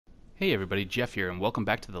Hey everybody, Jeff here, and welcome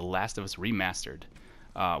back to The Last of Us Remastered.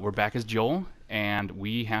 We're back as Joel, and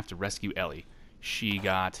we have to rescue Ellie.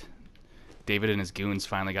 David and his goons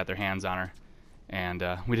finally got their hands on her, and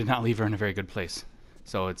we did not leave her in a very good place.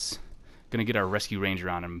 So it's gonna get our rescue ranger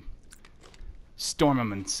on and storm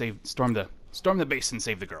him and storm the base and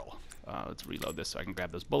save the girl. Let's reload this so I can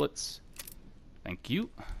grab those bullets. Thank you.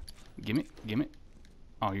 Gimme.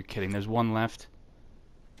 Oh, you're kidding. There's one left.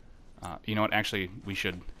 You know what? Actually, we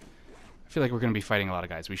should. I feel like we're going to be fighting a lot of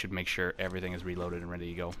guys. We should make sure everything is reloaded and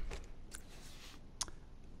ready to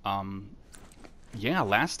go. Yeah,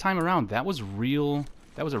 last time around, that was a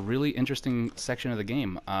really interesting section of the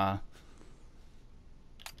game.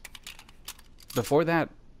 Before that,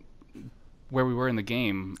 where we were in the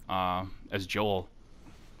game, as Joel,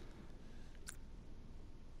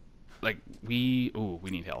 like, we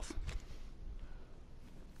need health.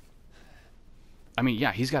 I mean,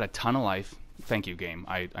 yeah, he's got a ton of life. Thank you, game.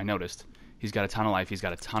 I noticed. He's got a ton of life. He's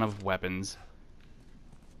got a ton of weapons.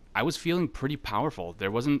 I was feeling pretty powerful. There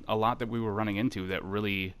wasn't a lot that we were running into that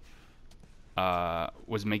really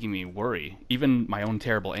was making me worry. Even my own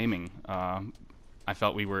terrible aiming. I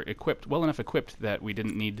felt we were well enough equipped that we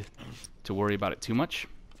didn't need to worry about it too much.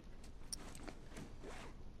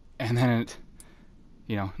 And then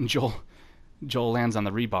Joel lands on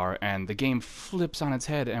the rebar, and the game flips on its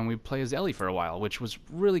head, and we play as Ellie for a while, which was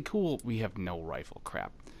really cool. We have no rifle.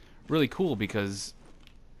 Crap. Really cool because,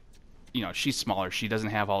 she's smaller. She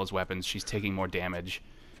doesn't have all his weapons. She's taking more damage.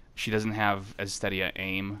 She doesn't have as steady an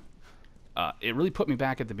aim. It really put me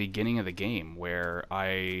back at the beginning of the game, where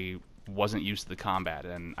I wasn't used to the combat,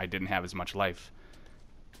 and I didn't have as much life.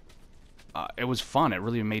 It was fun. It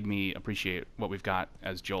really made me appreciate what we've got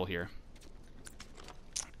as Joel here.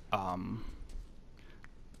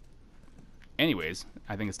 Anyways,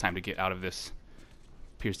 I think it's time to get out of this.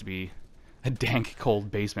 Appears to be a dank, cold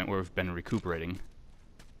basement where we've been recuperating.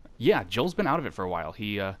 Yeah, Joel's been out of it for a while.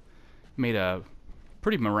 He made a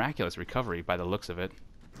pretty miraculous recovery by the looks of it.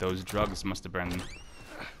 Those drugs must have been...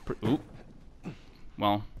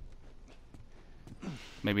 Well,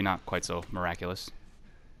 maybe not quite so miraculous.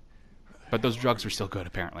 But those drugs were still good,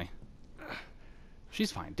 apparently.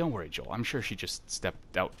 She's fine. Don't worry, Joel. I'm sure she just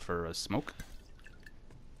stepped out for a smoke.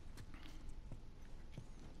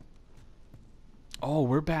 Oh,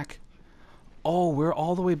 we're back. Oh, we're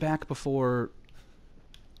all the way back before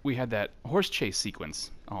we had that horse chase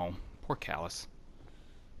sequence. Oh, poor Callus.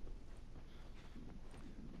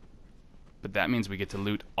 But that means we get to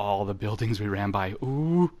loot all the buildings we ran by.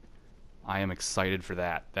 Ooh. I am excited for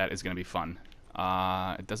that. That is going to be fun.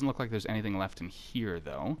 It doesn't look like there's anything left in here,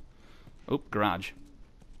 though. Oh, garage.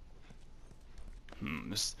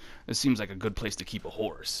 This seems like a good place to keep a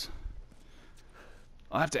horse.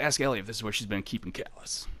 I'll have to ask Ellie if this is where she's been keeping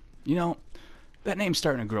Callus. You know, that name's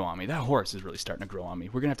starting to grow on me. That horse is really starting to grow on me.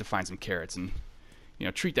 We're going to have to find some carrots and,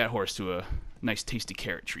 treat that horse to a nice, tasty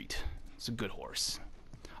carrot treat. It's a good horse.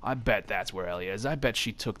 I bet that's where Ellie is. I bet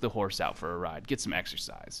she took the horse out for a ride. Get some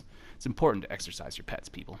exercise. It's important to exercise your pets,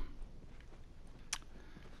 people.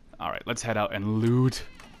 Alright, let's head out and loot.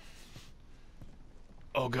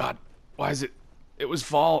 Oh, God. Why is it... It was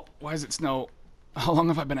fall. Why is it snow? How long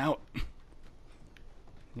have I been out?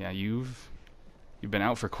 Yeah, you've been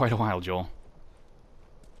out for quite a while, Joel.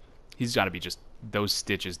 He's got to be just... Those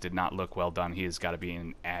stitches did not look well done. He has got to be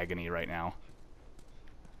in agony right now.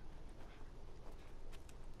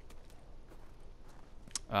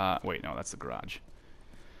 Wait, no, that's the garage.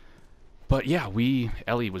 But yeah,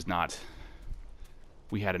 Ellie was not...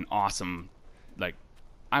 We had an awesome...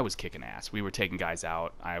 I was kicking ass. We were taking guys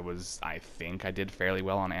out. I think I did fairly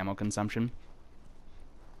well on ammo consumption.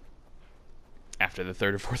 After the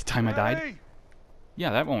third or fourth time I died. Yeah,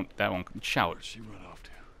 that won't shout. Where'd she run off to?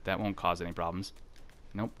 That won't cause any problems.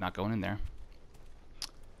 Nope, not going in there.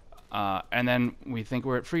 And then we think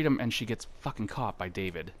we're at freedom, and she gets fucking caught by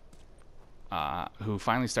David. Who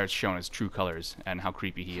finally starts showing his true colors and how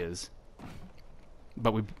creepy he is.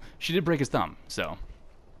 But she did break his thumb, so...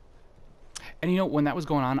 And when that was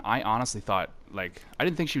going on, I honestly thought, I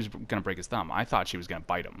didn't think she was going to break his thumb. I thought she was going to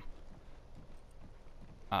bite him.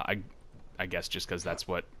 I guess just because that's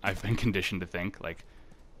what I've been conditioned to think.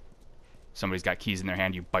 Somebody's got keys in their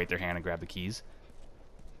hand, you bite their hand and grab the keys.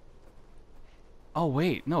 Oh,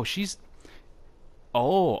 wait. No, she's...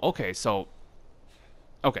 Oh, okay, so...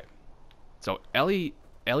 Okay. So, Ellie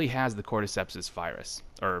has the cordyceps virus.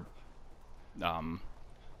 Or...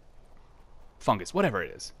 fungus, whatever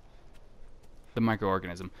it is. The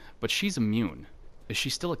microorganism. But she's immune. Is she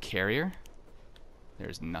still a carrier?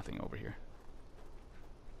 There's nothing over here.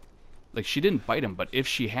 She didn't bite him, but if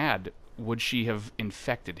she had, would she have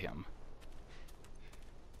infected him?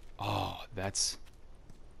 Oh, That's...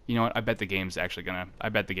 You know what? I bet the game's actually gonna... I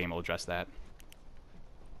bet the game will address that.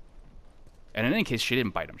 And in any case, she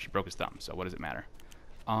didn't bite him. She broke his thumb, so what does it matter?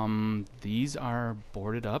 These are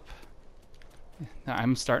boarded up.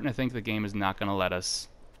 I'm starting to think the game is not gonna let us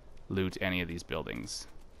loot any of these buildings.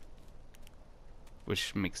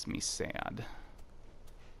 Which makes me sad.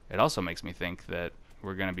 It also makes me think that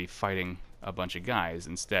we're gonna be fighting a bunch of guys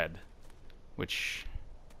instead. Which...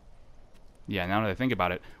 Yeah, now that I think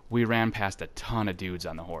about it, we ran past a ton of dudes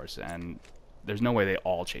on the horse, and there's no way they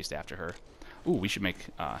all chased after her. Ooh, we should make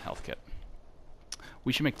a health kit.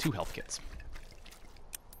 We should make 2 health kits.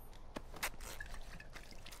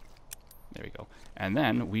 There we go. And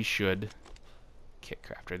then we should... Kit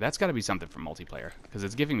crafter. That's got to be something for multiplayer, because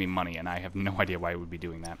it's giving me money, and I have no idea why it would be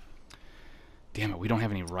doing that. Damn it, we don't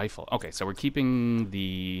have any rifle. Okay, so we're keeping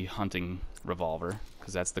the hunting revolver,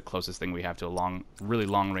 because that's the closest thing we have to a really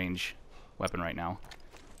long-range weapon right now.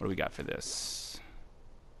 What do we got for this?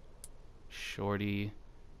 Shorty.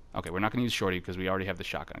 Okay, we're not going to use shorty because we already have the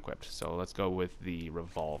shotgun equipped. So let's go with the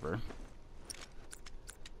revolver.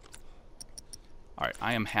 Alright,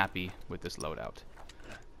 I am happy with this loadout.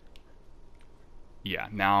 Yeah,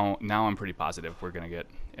 now I'm pretty positive we're going to get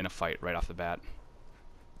in a fight right off the bat.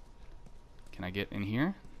 Can I get in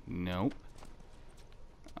here? Nope.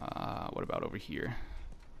 What about over here?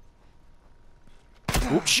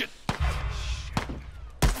 Oops, shit!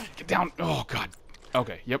 Get down! Oh, God.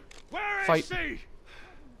 Okay, yep. Fight.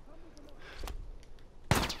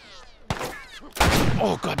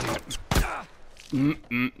 Oh, God damn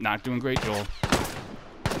it. Not doing great, Joel.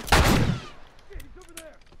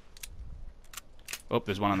 Oh,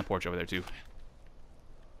 there's one on the porch over there, too.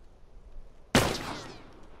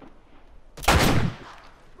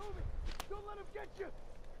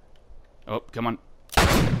 Oh, come on.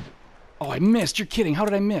 Oh, I missed. You're kidding. How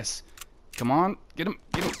did I miss? Come on. Get him.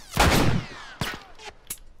 Get him.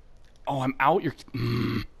 Oh, I'm out. You're...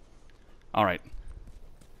 All right.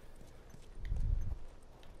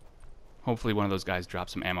 Hopefully one of those guys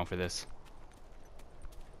drops some ammo for this.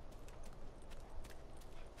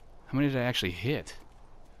 How many did I actually hit?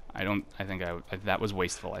 I think that was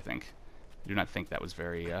wasteful, I think. I do not think that was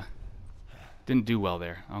very, didn't do well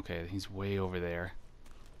there. Okay, he's way over there.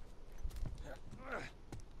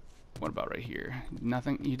 What about right here?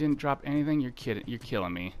 Nothing? You didn't drop anything? You're kidding. You're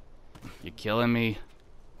killing me. You're killing me.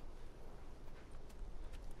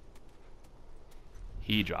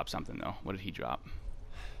 He dropped something, though. What did he drop?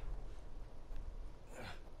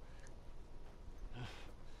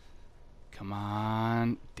 Come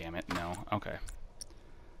on. Damn it, no. Okay.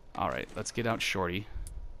 Alright, let's get out Shorty.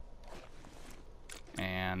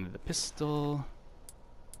 And the pistol.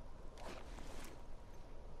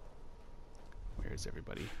 Where's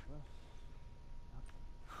everybody?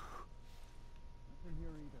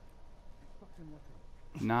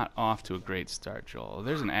 Not off to a great start, Joel.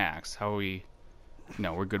 There's an axe. How are we...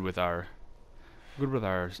 No, we're good with our... Good with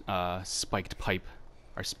our spiked pipe.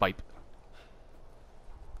 Our spipe.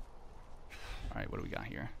 Alright, what do we got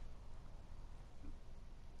here?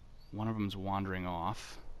 One of them's wandering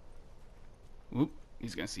off. Oop,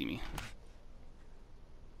 he's gonna see me.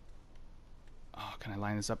 Oh, can I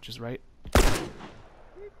line this up just right?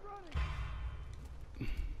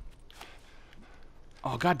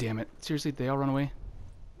 Oh, god damn it. Seriously, they all run away?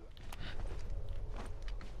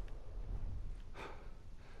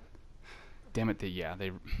 Damn it,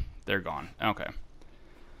 they're gone. Okay.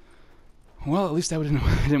 Well, at least I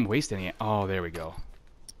didn't waste any. Oh, there we go.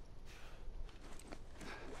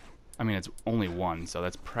 I mean, it's only one, so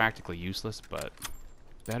that's practically useless, but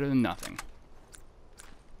better than nothing.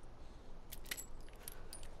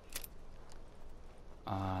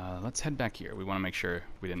 Let's head back here. We want to make sure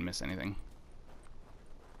we didn't miss anything.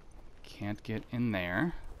 Can't get in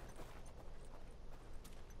there.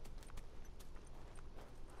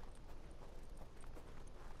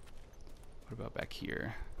 What about back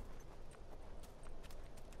here?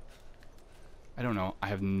 I don't know. I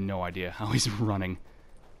have no idea how he's running.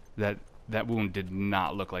 That wound did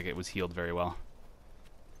not look like it was healed very well.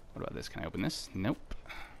 What about this? Can I open this? Nope.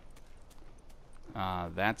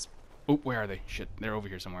 That's... Oh, where are they? Shit, they're over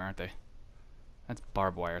here somewhere, aren't they? That's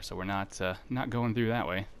barbed wire, so we're not going through that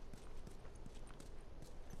way.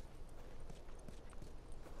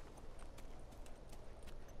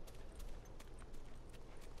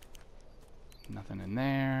 Nothing in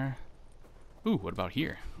there. Ooh, what about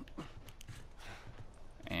here?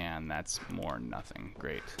 And that's more nothing.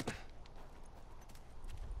 Great.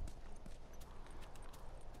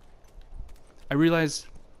 I realize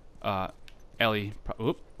Ellie...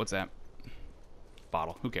 Oop, what's that?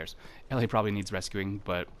 Bottle. Who cares? Ellie probably needs rescuing,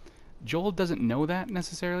 but Joel doesn't know that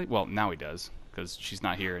necessarily. Well, now he does, because she's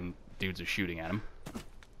not here and dudes are shooting at him.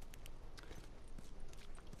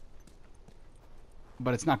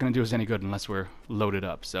 But it's not going to do us any good unless we're loaded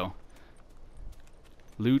up, so...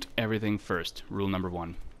 Loot everything first. Rule number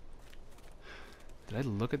 1. Did I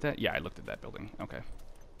look at that? Yeah, I looked at that building. Okay.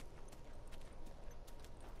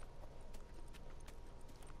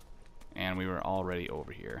 And we were already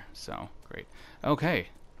over here, so great. Okay.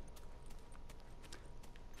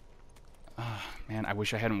 Man, I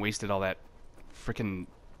wish I hadn't wasted all that frickin'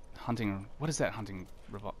 hunting... What is that hunting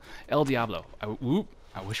revol... El Diablo.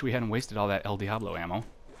 I wish we hadn't wasted all that El Diablo ammo.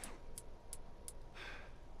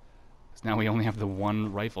 So now we only have the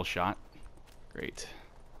 1 rifle shot. Great.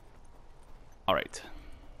 Alright.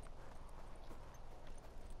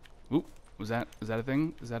 Oop, is that a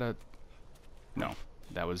thing? Is that a... No.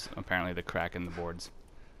 That was apparently the crack in the boards.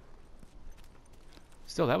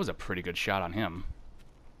 Still, that was a pretty good shot on him.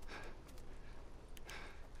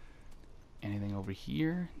 Anything over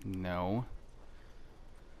here? No.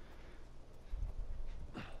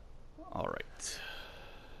 Alright.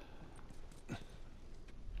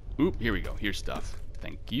 Oop, here we go. Here's stuff.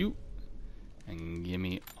 Thank you. And give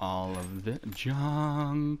me all of the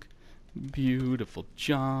junk. Beautiful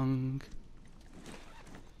junk.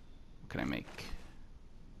 What can I make?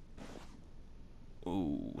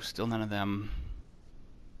 Ooh, still none of them.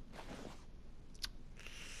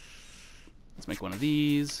 Let's make one of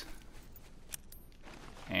these.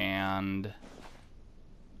 And...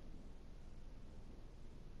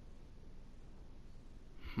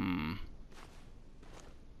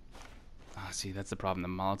 see, that's the problem. The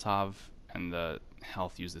Molotov and the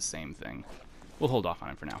health use the same thing. We'll hold off on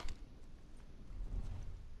it for now.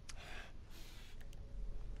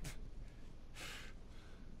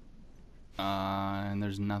 And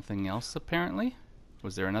there's nothing else, apparently.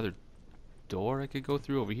 Was there another door I could go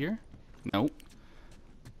through over here? Nope.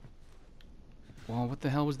 Well, what the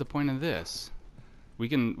hell was the point of this? We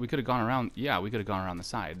could have gone around... Yeah, we could have gone around the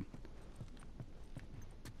side.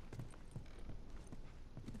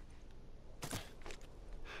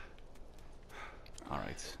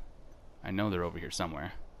 Alright. I know they're over here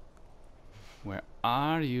somewhere. Where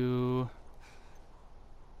are you?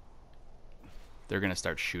 They're gonna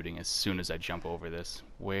start shooting as soon as I jump over this.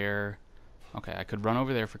 Where? Okay, I could run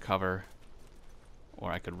over there for cover.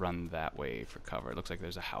 Or I could run that way for cover. It looks like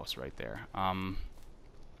there's a house right there. I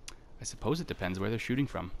suppose it depends where they're shooting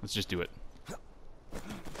from. Let's just do it.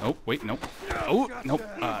 Oh, wait, nope. Oh, nope.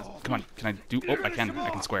 Come on, can I do... Oh, I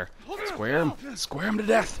can square. Square him. Square him to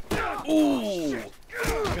death. Ooh.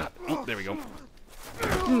 God. Oh, there we go.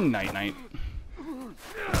 Night, night.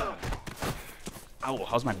 Ow,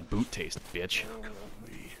 how's my boot taste, bitch?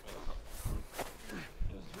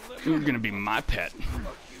 You're gonna be my pet.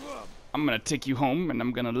 I'm gonna take you home, and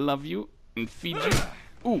I'm gonna love you and feed you.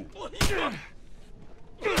 Ooh.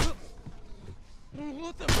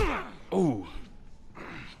 Ooh.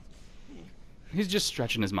 He's just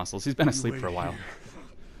stretching his muscles. He's been asleep for a while.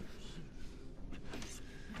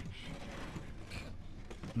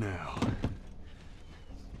 Now,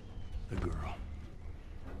 the girl.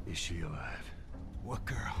 Is she alive? What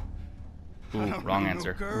girl? Ooh, wrong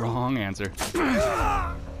answer. Wrong answer.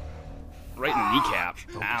 Right in the kneecap.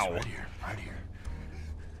 Ow. Right here, right here.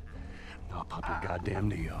 I'll pop your goddamn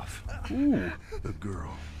knee off. Ooh. The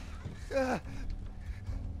girl.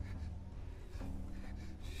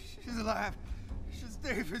 She's alive. She's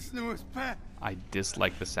David's newest pet. I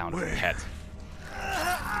dislike the sound of pet.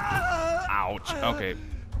 Ouch. Okay.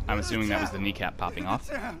 I'm assuming that was the kneecap popping off.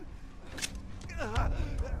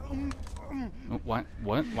 Oh, what?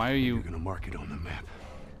 What? Why are you... You're gonna mark it on the map.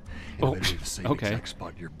 Oh, the same okay. exact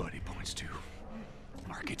spot your buddy points to.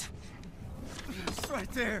 Mark it. It's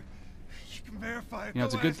right there. You can verify it. You know,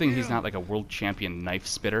 it's a good thing he's not like a world champion knife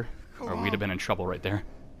spitter, or we'd have been in trouble right there.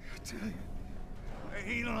 I tell you, I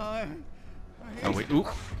ain't lying. Oh, wait. Ooh.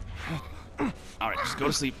 Alright, just go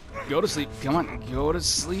to sleep. Go to sleep. Come on. Go to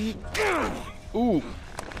sleep. Ooh.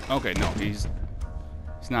 Okay, no, he's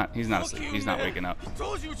not asleep. He's not waking up. I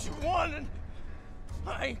told you what you wanted.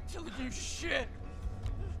 I ain't telling you shit.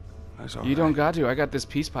 That's all You right. don't got to. I got this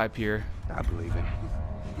peace pipe here. I believe it.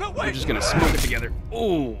 No, wait. We're just gonna smoke it together.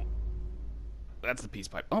 Ooh. That's the peace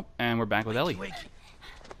pipe. Oh, and we're back with Ellie.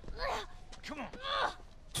 Come on.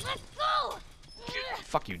 Let's go!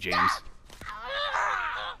 Fuck you, James.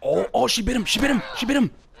 Oh, she bit him. She bit him. She bit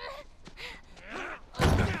him.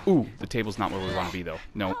 Ooh, the table's not where we want to be, though.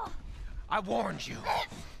 No. I warned you. I'm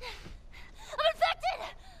infected!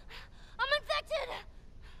 I'm infected!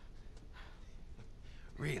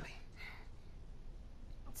 Really?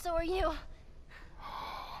 So are you.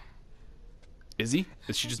 Is he?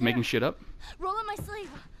 Is she just making shit up? Roll up my sleeve.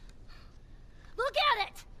 Look at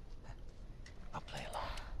it! I'll play along.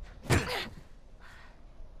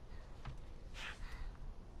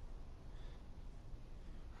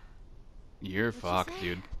 You're What'd you fucked, say?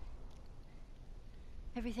 dude.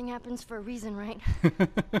 Everything happens for a reason, right?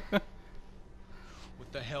 What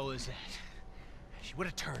the hell is that? She would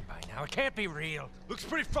have turned by now. It can't be real. Looks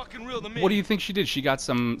pretty fucking real to me. What do you think she did? She got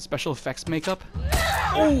some special effects makeup?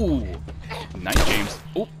 Oh! Nice, James.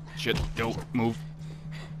 Oh, shit. Don't move.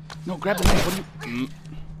 No, grab the knife. What are you...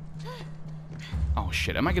 Oh,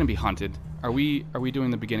 shit. Am I going to be hunted? Are we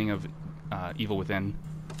doing the beginning of Evil Within?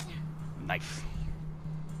 Knife.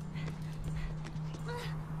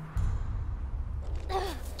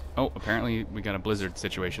 Oh, apparently we got a blizzard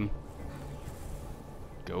situation.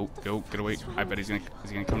 Go, get away. I bet is he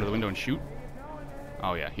gonna come to the window and shoot?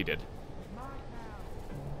 Oh yeah, he did.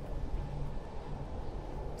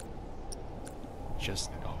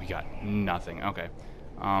 Oh, we got nothing. Okay.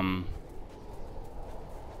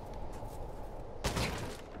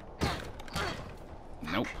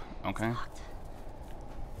 Nope. Okay.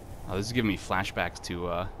 Oh, this is giving me flashbacks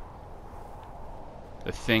to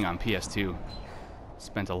the Thing on PS2.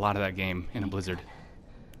 Spent a lot of that game in a blizzard.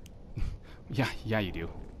 Yeah, you do.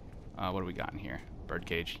 What do we got in here?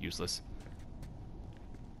 Birdcage, useless.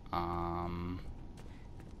 Oh,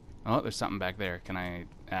 there's something back there. Can I...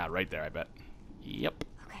 right there, I bet. Yep.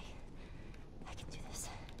 Okay. I can do this.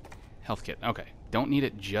 Health kit. Okay. Don't need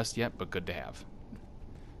it just yet, but good to have.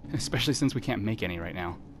 Especially since we can't make any right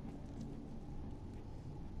now.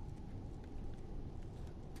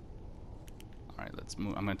 Alright, let's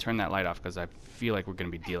move. I'm going to turn that light off because I feel like we're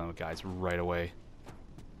going to be dealing with guys right away.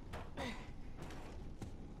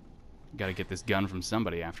 Got to get this gun from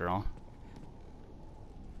somebody after all.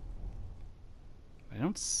 I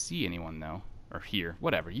don't see anyone though. Or here.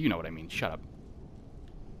 Whatever. You know what I mean. Shut up.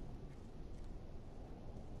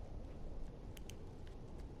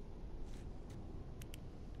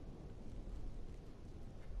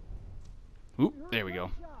 Oop, there we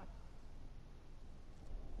go.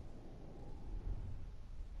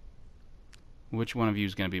 Which one of you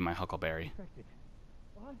is going to be my Huckleberry? Infected.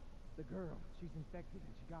 What? The girl. She's infected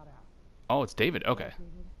and she got out. Oh, it's David. Okay. I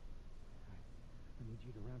need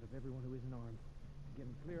you to round up everyone who isn't armed and get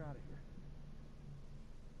them clear out of here.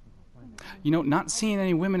 I'll find them. You know, not seeing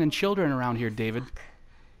any women and children around here, David.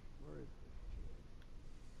 Where is this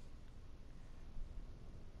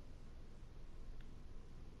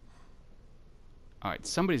kid? Alright,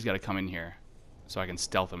 somebody's got to come in here so I can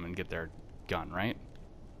stealth them and get their gun, right?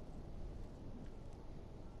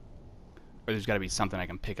 Or there's got to be something I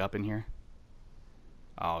can pick up in here.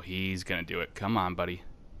 Oh, he's gonna do it. Come on, buddy.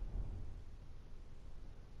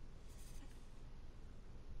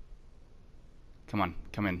 Come on,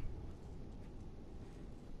 come in.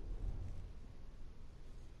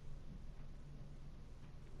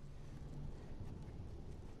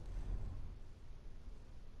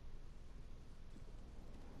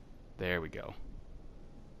 There we go.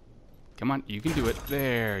 Come on, you can do it.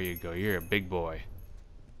 There you go. You're a big boy.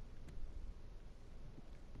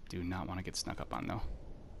 Do not want to get snuck up on, though.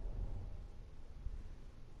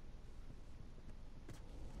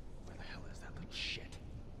 Where the hell is that little shit?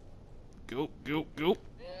 Go, go, go.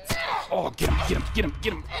 Oh, get him, get him, get him,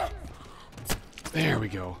 get him. There we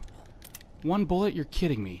go. One bullet? You're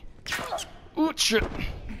kidding me. Ooh, shit.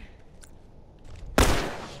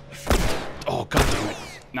 Oh, god damn it.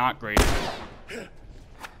 Not great.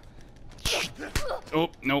 Oh,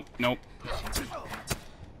 nope, nope.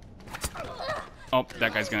 Oh,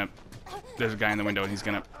 that guy's gonna... There's a guy in the window and he's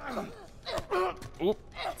gonna... Oop.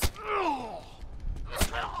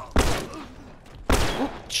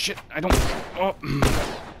 Oh, shit. I don't... Oh.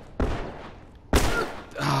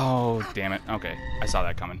 Oh, damn it. Okay. I saw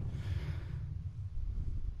that coming.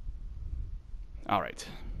 Alright.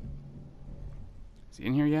 Is he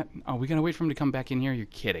in here yet? Oh, we gotta wait for him to come back in here? You're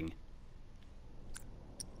kidding.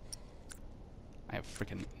 I have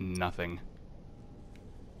freaking nothing.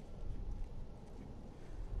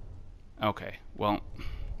 Okay, well...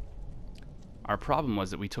 Our problem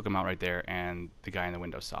was that we took him out right there and the guy in the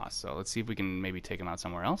window saw us. So let's see if we can maybe take him out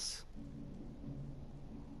somewhere else.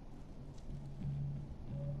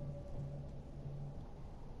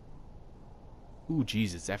 Ooh,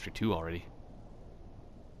 jeez, it's after 2 already.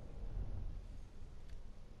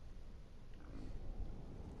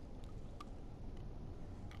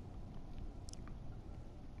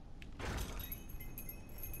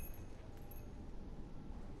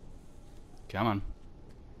 Come on.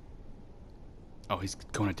 Oh, he's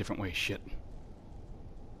going a different way. Shit.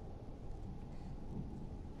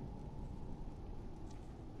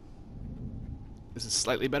 This is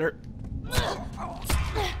slightly better.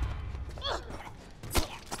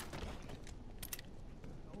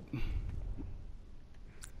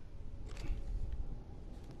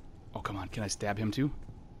 Oh, come on. Can I stab him too?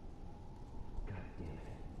 God damn it.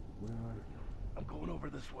 Where are you? I'm going over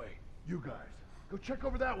this way. You guys, go check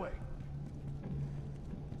over that way.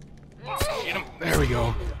 Get him. There we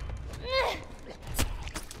go.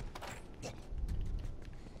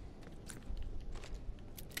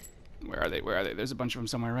 Where are they? Where are they? There's a bunch of them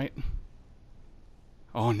somewhere, right?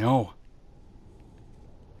 Oh, no.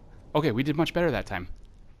 Okay, we did much better that time.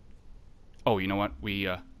 Oh, you know what? We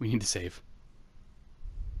need to save.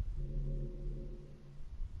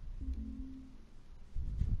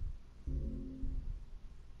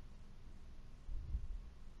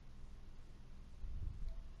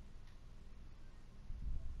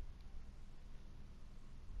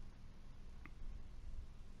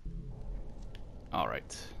 All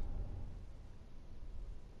right.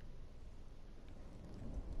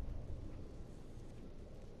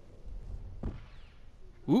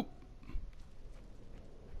 Whoop.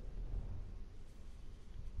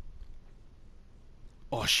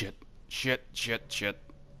 Oh, shit. Shit, shit, shit.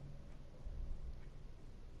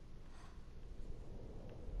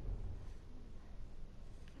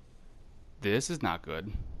 This is not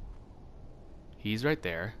good. He's right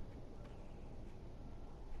there.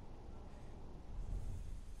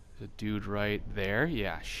 There's a dude right there.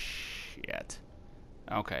 Yeah, shit.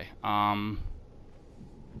 Okay,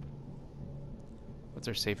 what's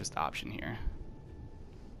our safest option here?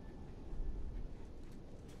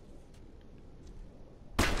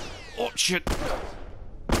 Oh, shit.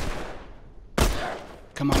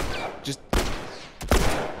 Come on. Just...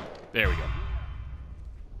 There we go.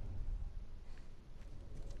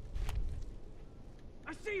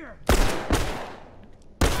 I see her!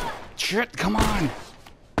 Shit, come on.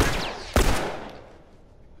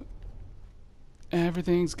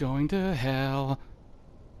 Everything's going to hell.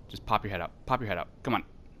 Just pop your head up. Pop your head up. Come on.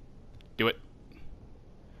 Do it.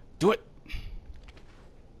 Do it.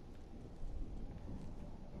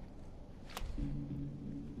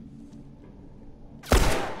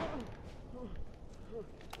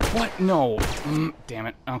 What? No. Damn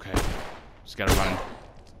it. Okay. Just gotta run.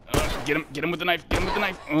 Get him. Get him with the knife. Get him with the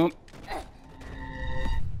knife.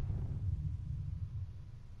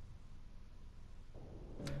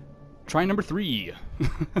 Try number 3.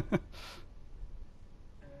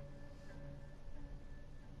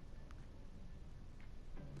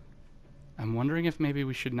 I'm wondering if maybe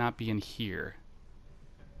we should not be in here.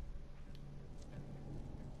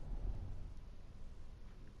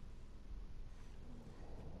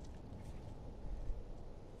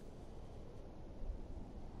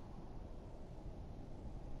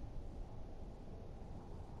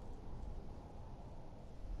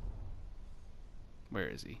 Where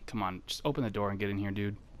is he? Come on, just open the door and get in here,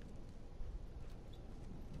 dude.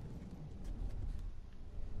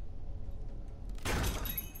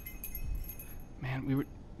 Man,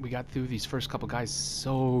 we got through these first couple guys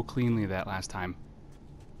so cleanly that last time.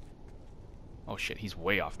 Oh shit, he's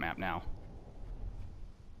way off map now.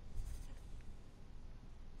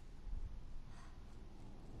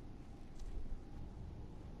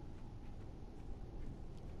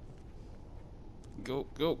 Go,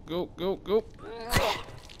 go, go, go, go.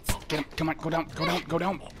 Get him. Come on, go down, go down, go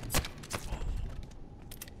down.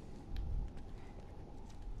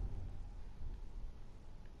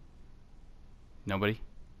 Nobody?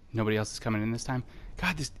 Nobody else is coming in this time?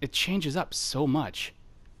 God, it changes up so much.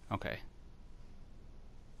 Okay.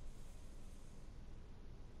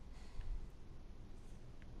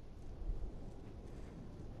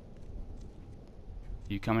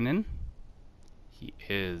 You coming in? He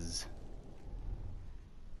is.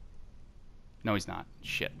 No, he's not.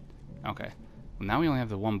 Shit. Okay. Well, now we only have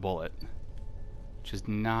the 1 bullet, which is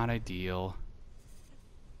not ideal.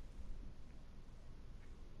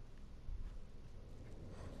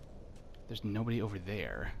 There's nobody over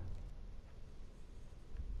there.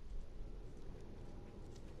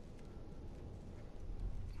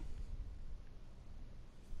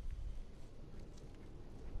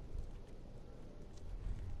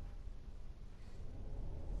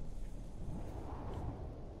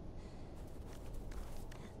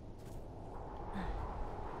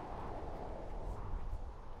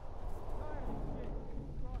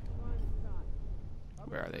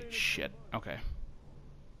 Where are they? Shit. Okay.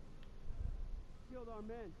 Killed our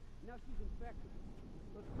men. Now she's infected.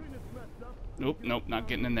 Let's clean this mess up. Nope, nope, not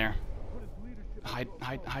getting in there. Put his leadership Hide,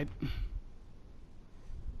 hide, hide.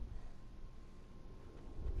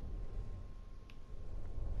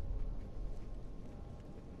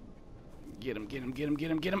 Get him, get him, get him,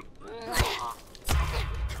 get him, get him.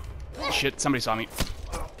 Shit, somebody saw me.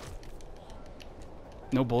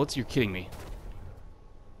 No bullets? You're kidding me.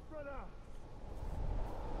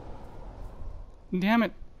 Damn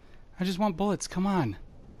it. I just want bullets. Come on.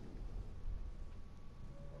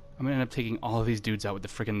 I'm gonna end up taking all of these dudes out with the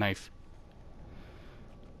friggin' knife.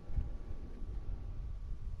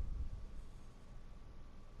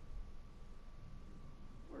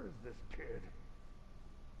 Where is this kid?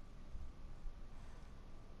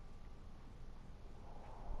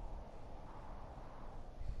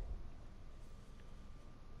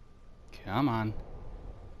 Come on.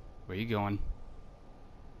 Where you going?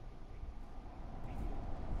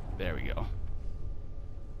 There we go.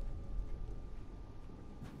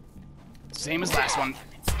 Same as last one.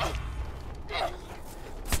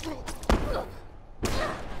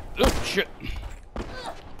 Oh, shit.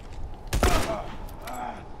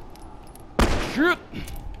 Shit.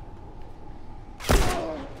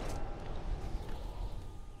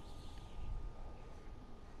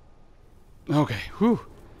 Okay, whew.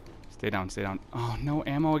 Stay down, stay down. Oh, no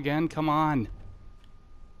ammo again? Come on.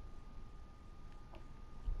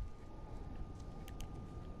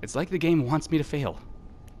 It's like the game wants me to fail.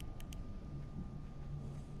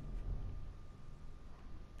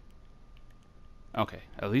 Okay,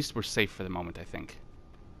 at least we're safe for the moment, I think.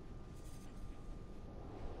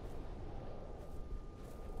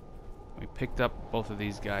 We picked up both of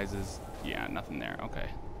these guys'... Yeah, nothing there. Okay.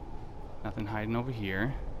 Nothing hiding over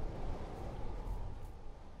here.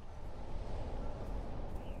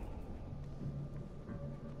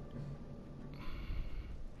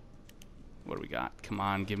 What do we got? Come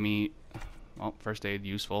on, give me... Well, first aid,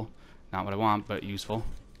 useful. Not what I want, but useful.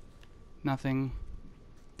 Nothing.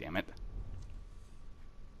 Damn it.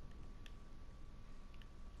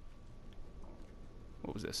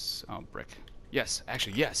 What was this? Oh, brick. Yes,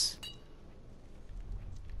 actually, yes.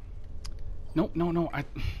 Nope, no, no.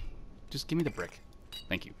 Just give me the brick.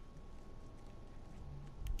 Thank you.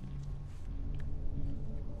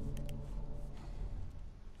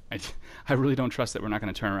 I really don't trust that we're not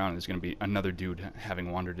going to turn around and there's going to be another dude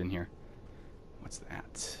having wandered in here. What's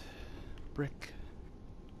that? Brick.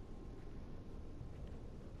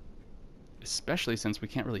 Especially since we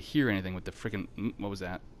can't really hear anything with the freaking... What was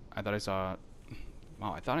that? I thought I saw...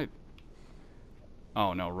 Wow, I thought I...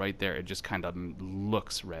 Oh, no, right there. It just kind of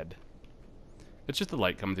looks red. It's just the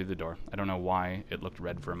light coming through the door. I don't know why it looked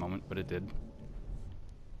red for a moment, but it did.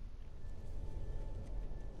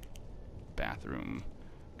 Bathroom.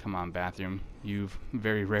 Come on, bathroom. You've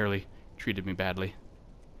very rarely treated me badly.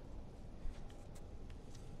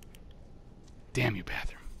 Damn you,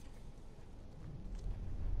 bathroom.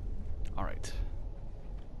 Alright.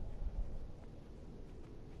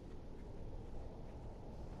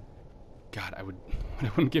 God, I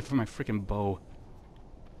wouldn't give for my freaking bow.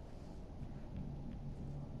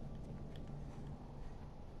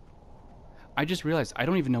 I just realized I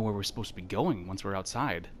don't even know where we're supposed to be going once we're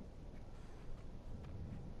outside.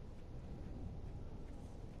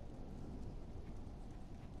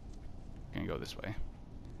 Gonna go this way.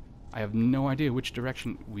 I have no idea which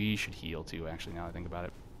direction we should heal to, actually, now that I think about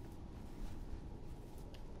it.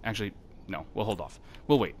 Actually, no, we'll hold off.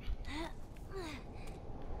 We'll wait.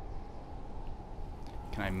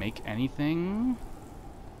 Can I make anything?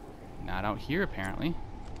 Not out here, apparently.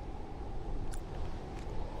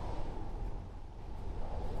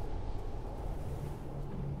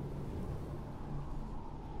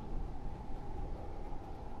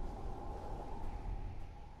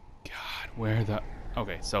 God, where the...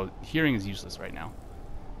 Okay, so hearing is useless right now.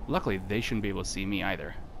 Luckily, they shouldn't be able to see me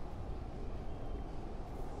either.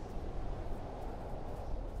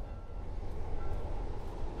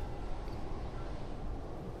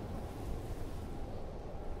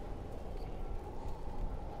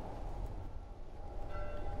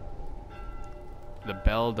 The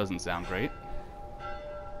bell doesn't sound great.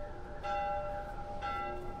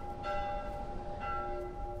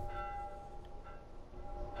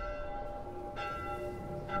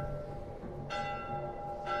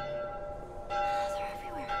 They're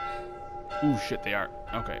everywhere. Ooh, shit, they are.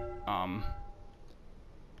 Okay, I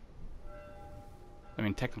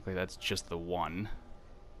mean, technically, that's just the one.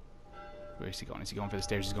 Where is he going? Is he going for the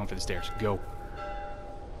stairs? He's going for the stairs. Go.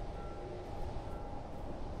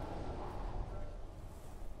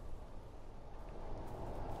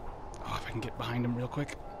 Oh, if I can get behind him real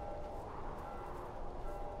quick.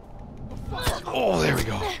 Oh, there we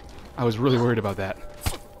go. I was really worried about that.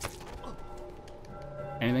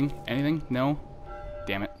 Anything? Anything? No?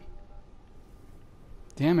 Damn it.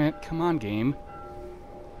 Damn it. Come on, game.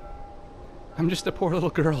 I'm just a poor little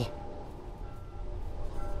girl.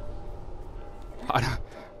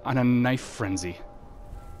 On a knife frenzy.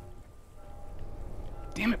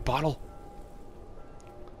 Damn it, bottle.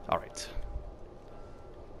 Alright.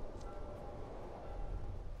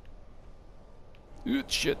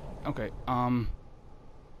 Shit. Okay,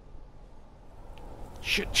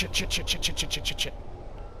 Shit.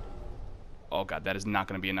 Oh god, that is not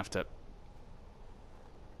gonna be enough to...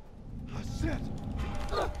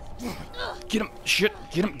 Get him! Shit!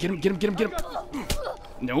 Get him!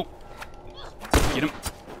 Nope. Get him!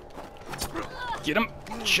 Get him!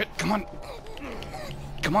 Shit, come on!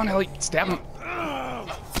 Come on, Ellie! Stab him!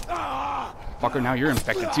 Fucker, now you're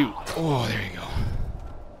infected too. Oh, there you go.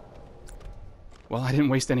 Well, I didn't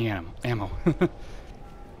waste any ammo.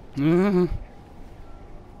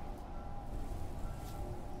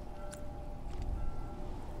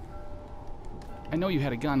 I know you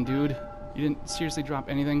had a gun, dude. You didn't seriously drop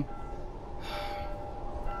anything.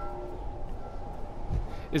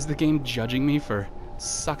 Is the game judging me for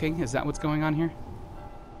sucking? Is that what's going on here?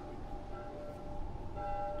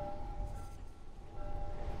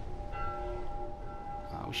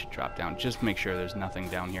 We should drop down. Just make sure there's nothing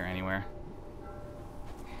down here anywhere.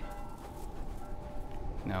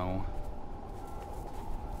 No.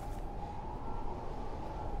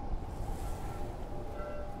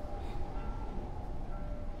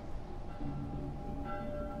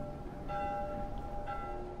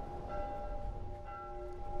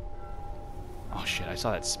 Oh shit, I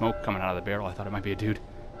saw that smoke coming out of the barrel. I thought it might be a dude.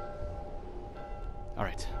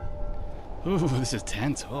 Alright. Ooh, this is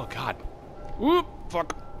tense. Oh god. Whoop!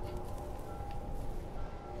 Fuck.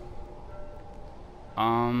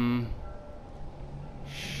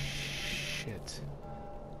 Shit.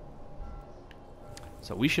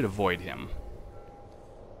 So we should avoid him.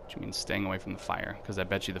 Which means staying away from the fire. Because I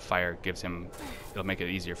bet you the fire gives him... It'll make it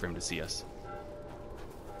easier for him to see us.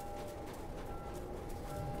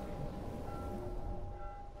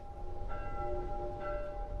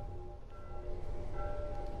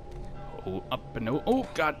 Oh, up and no. Oh,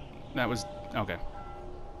 God. That was... Okay.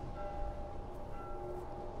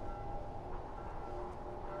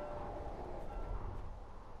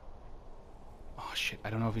 Oh, shit. I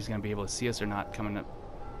don't know if he's going to be able to see us or not coming up.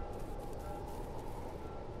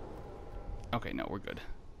 Okay, no, we're good.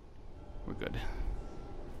 We're good.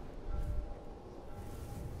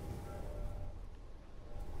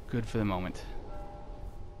 Good for the moment.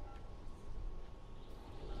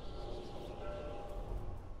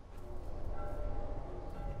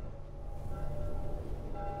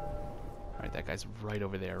 Alright, that guy's right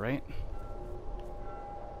over there, right?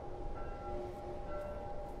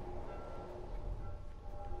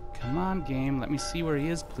 Come on, game. Let me see where he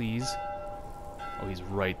is, please. Oh, he's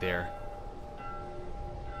right there.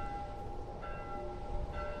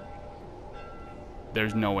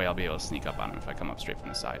 There's no way I'll be able to sneak up on him if I come up straight from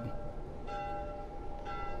the side.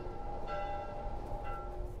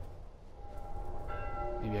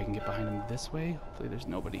 Maybe I can get behind him this way? Hopefully there's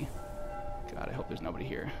nobody. God, I hope there's nobody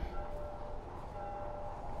here.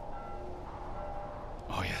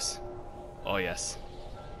 Oh, yes. Oh, yes.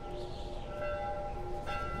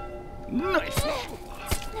 Knife!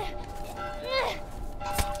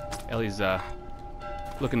 Ellie's,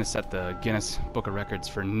 looking to set the Guinness Book of Records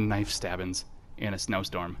for knife stabbings in a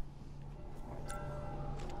snowstorm.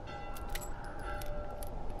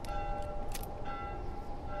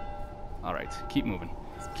 Alright, keep moving.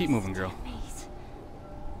 Keep moving, girl.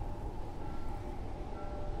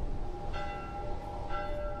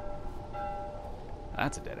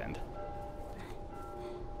 That's a dead end.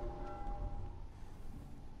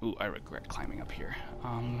 Ooh, I regret climbing up here.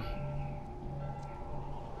 I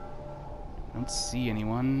don't see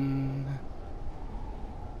anyone.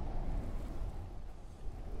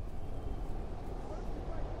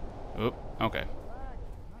 Oop, okay.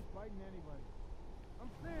 Not fighting anybody. I'm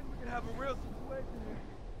saying we could have a real situation here.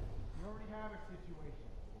 We already have a situation.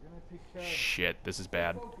 We're gonna take care of it. Shit, this is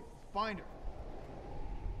bad. Focus. Find her.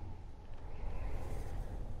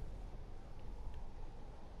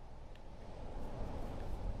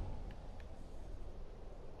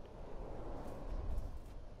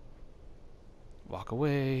 Walk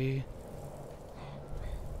away.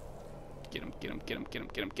 Get him, get him, get him, get him,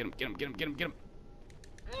 get him, get him, get him, get him, get him, get him.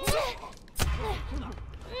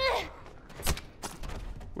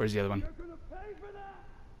 Where's the other one?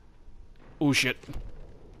 Oh shit.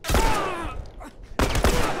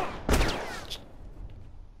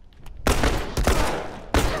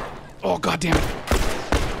 Oh god damn it.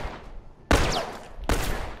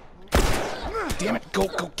 Damn it, go,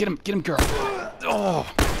 get him, girl. Oh.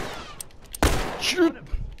 Shoot.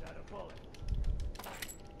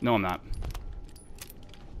 No, I'm not.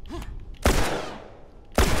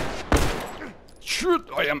 Shoot,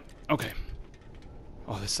 I am. Okay.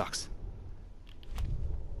 Oh, this sucks.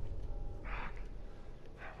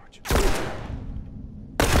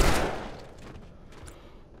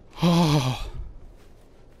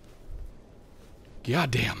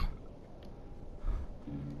 Goddamn.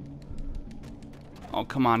 Oh,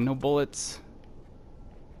 come on, no bullets.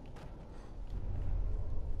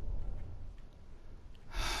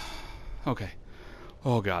 Okay.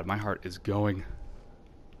 Oh god, my heart is going.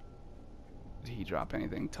 Did he drop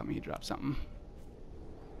anything? Tell me he dropped something.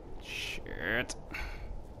 Shit.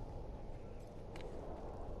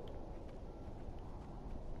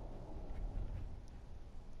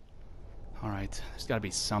 Alright, there's gotta be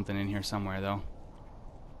something in here somewhere, though.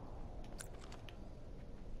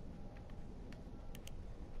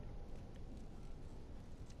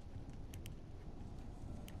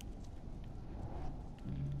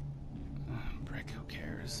 Brick, who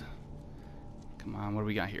cares? Come on, what do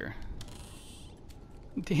we got here?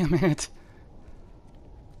 Damn it!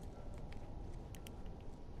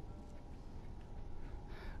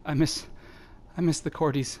 I miss the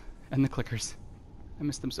cordies and the clickers. I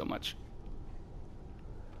miss them so much.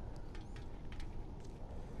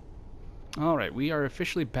 Alright, we are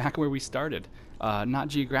officially back where we started. Not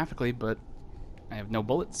geographically, but I have no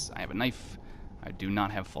bullets, I have a knife, I do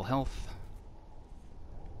not have full health,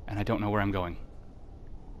 and I don't know where I'm going.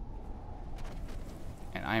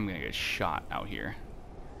 And I am gonna get shot out here.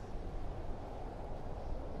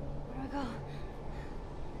 Where do I go?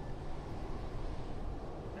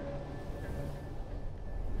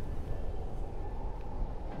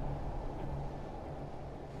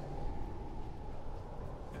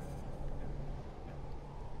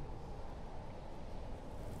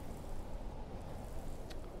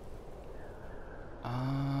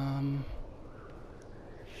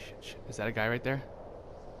 Shit. Is that a guy right there?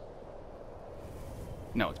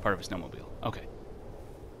 No, it's part of a snowmobile. Okay.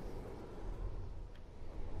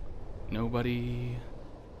 Nobody.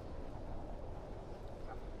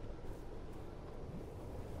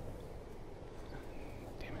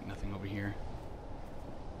 Damn it, nothing over here.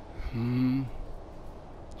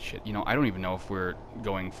 Shit, you know, I don't even know if we're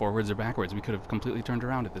going forwards or backwards. We could have completely turned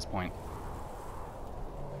around at this point.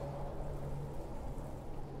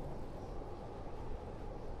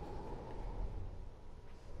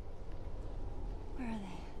 Where are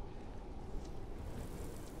they?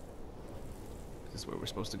 Is this where we're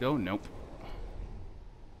supposed to go? Nope.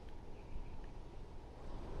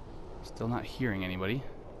 Still not hearing anybody.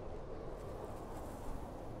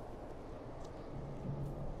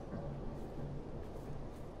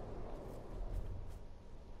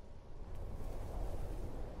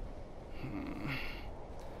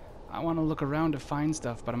 I want to look around to find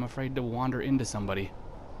stuff, but I'm afraid to wander into somebody.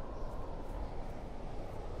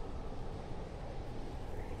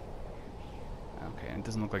 Okay, and it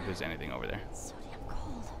doesn't look like there's anything over there. It's so damn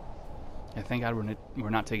cold. Yeah, thank God we're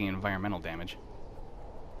not taking environmental damage.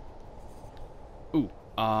 Ooh,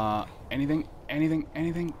 anything?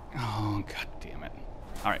 Oh, god damn it.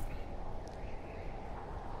 Alright.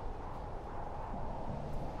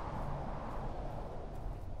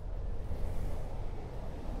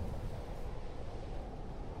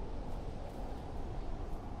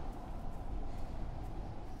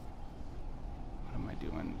 What am I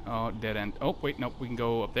doing? Oh, dead end. Oh, wait, nope, we can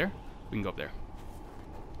go up there. We can go up there.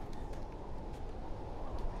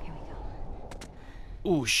 Here we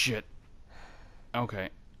go. Ooh, shit. Okay.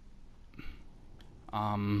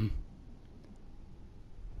 There's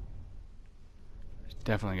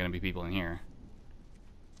definitely gonna be people in here.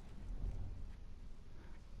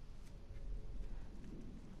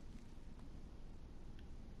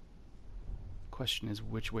 Question is,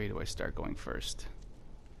 which way do I start going first?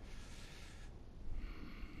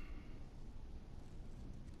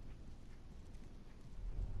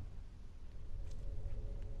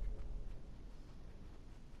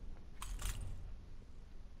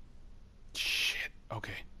 Shit.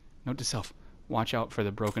 Okay. Note to self. Watch out for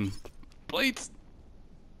the broken plates.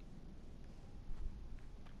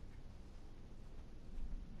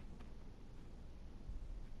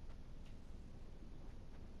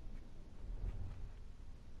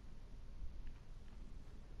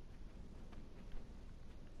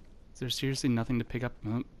 Is there seriously nothing to pick up?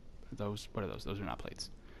 Those, what are those? Those are not plates.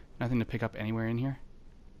 Nothing to pick up anywhere in here?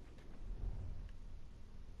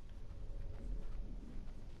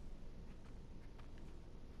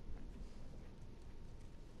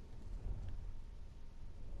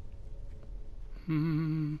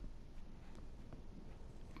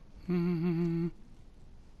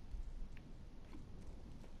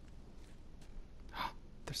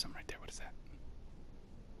 There's something right there. What is that?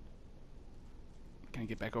 Can I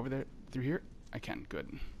get back over there through here? I can.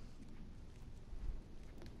 Good.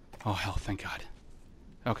 Oh, hell. Thank God.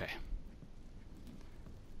 Okay.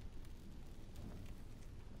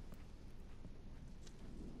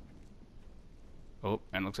 Oh,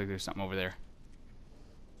 and looks like there's something over there.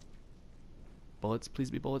 Bullets, please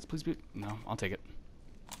be bullets, please be... No, I'll take it.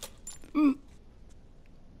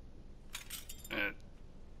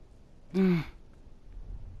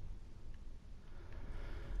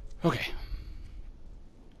 Okay.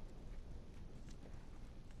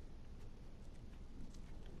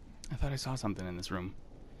 I thought I saw something in this room.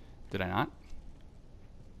 Did I not?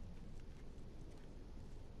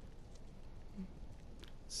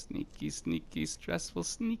 Sneaky, sneaky, stressful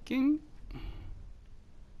sneaking.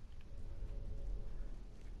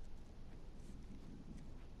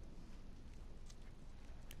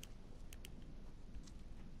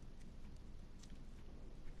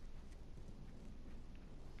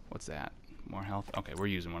 What's that? More health? Okay, we're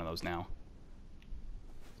using one of those now.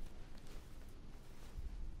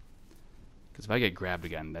 Because if I get grabbed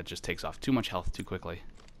again, that just takes off too much health too quickly.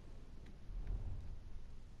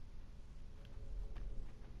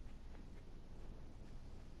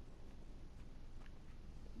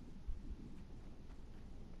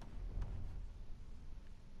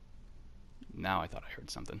 Now I thought I heard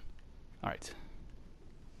something. Alright.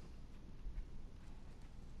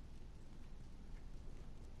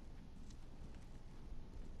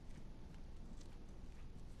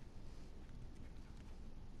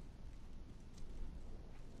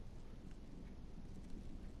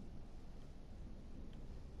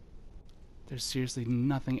 There's seriously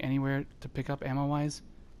nothing anywhere to pick up ammo-wise?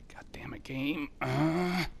 God damn it, game.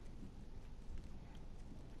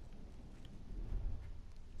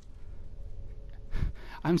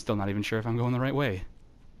 I'm still not even sure if I'm going the right way.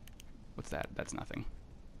 What's that? That's nothing.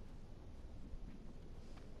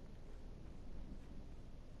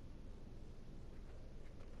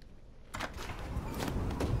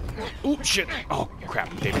 Oh, shit! Oh, crap,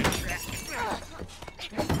 David.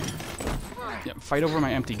 Yeah, fight over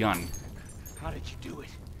my empty gun. How did you do it?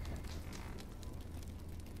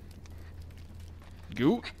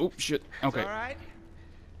 Goo? Oh, shit. Okay. All right.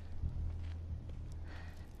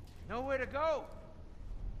 Nowhere to go.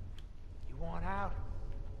 You want out?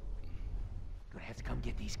 Gonna have to come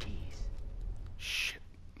get these keys. Shit.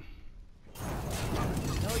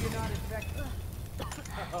 No, you're not infected.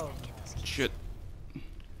 Oh, Shit.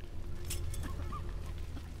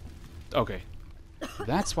 Okay.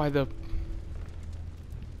 That's why the...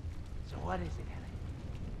 so what is it, Ellie?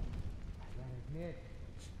 I gotta admit,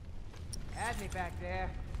 had me back there.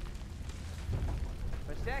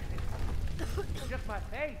 For a second. Just my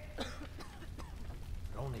face. But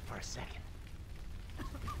only for a second.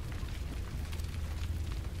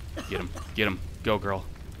 Get him. Get him. Go, girl.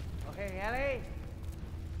 Okay, Ellie.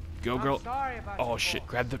 Go, girl. I'm sorry about Oh, your shit.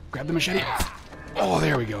 fault. Grab the machete. Oh,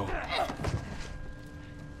 there we go.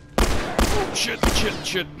 Oh, shit. That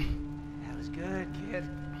was good, kid.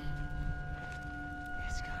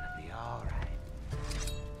 It's gonna be all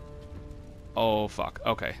right. Oh, fuck.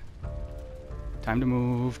 Okay. Time to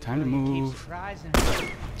move. Time to Keep move. surprising.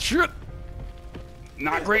 Shit.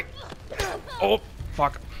 Not great. Oh,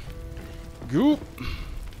 fuck. Goop.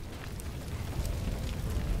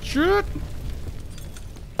 Shit.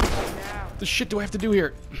 Now, The shit do I have to do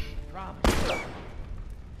here? promise.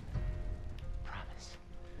 Promise.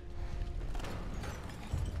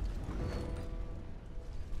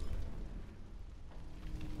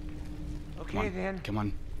 Okay, Come on. then. Come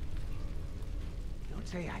on. Don't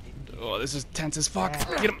say I didn't get Oh, this is tense as fuck.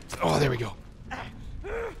 Get him. Oh, there we go.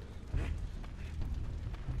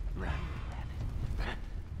 Run, rabbit.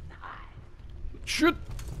 Shit.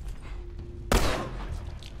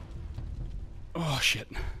 Oh, shit.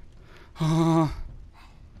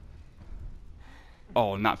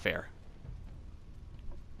 Oh, not fair.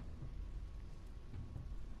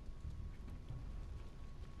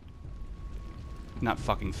 Not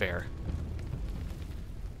fucking fair.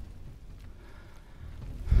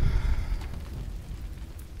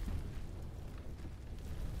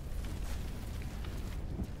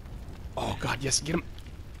 Oh, God, yes, get him.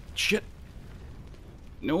 Shit.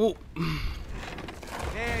 No.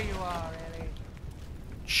 There you are, Ellie.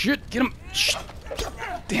 Shit, get him. Shit.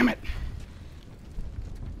 Damn it.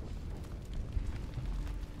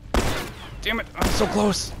 Damn it, I'm so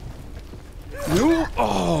close. No.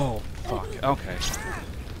 Oh, fuck. Okay.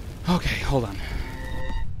 Okay, hold on.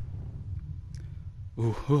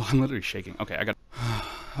 Ooh, I'm literally shaking. Okay, I got...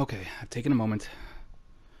 Okay, I've taken a moment.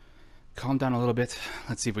 Calm down a little bit.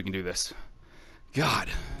 Let's see if we can do this. God.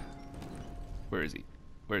 Where is he?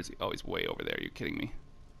 Where is he? Oh, he's way over there. Are you kidding me?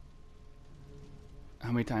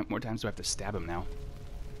 How many more times do I have to stab him now?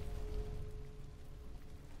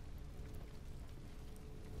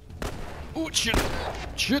 Oh, shit.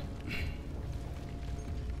 Shit.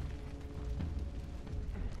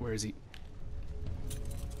 Where is he?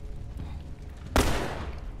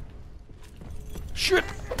 shit!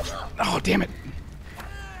 Oh, damn it!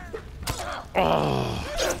 Oh.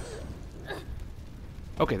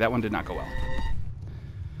 Okay, that one did not go well.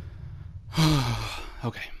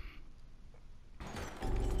 Okay.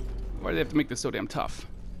 Why do they have to make this so damn tough?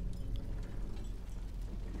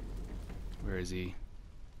 Where is he?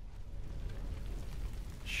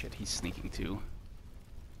 Shit, he's sneaking too.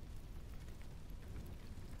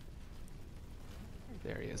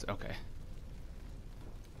 There he is, okay.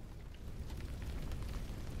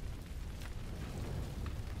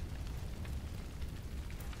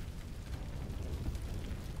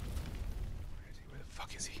 Where is he? Where the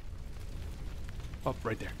fuck is he? Oh,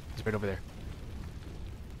 right there. He's right over there.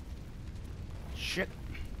 Shit.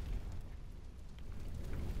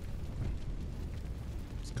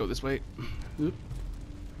 Let's go this way. Oop.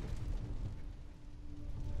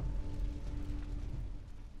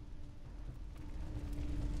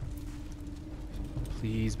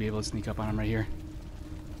 Please be able to sneak up on him right here.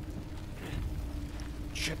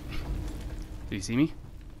 Shit. Did he see me?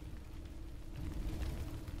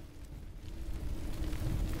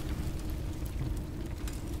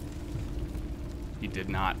 He did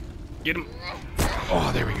not. Get him. Oh,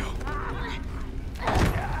 there we go.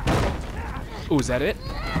 Oh, is that it?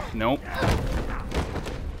 Nope.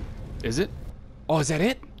 Is it? Oh, is that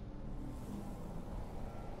it?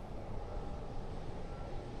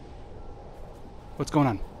 What's going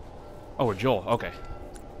on? Oh, we're Joel. Okay.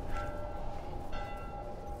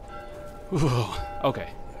 Ooh, okay.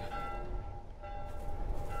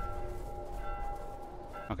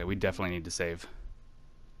 Okay, we definitely need to save.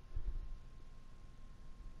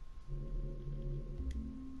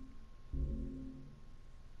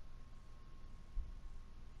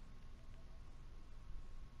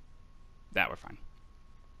 That we're fine.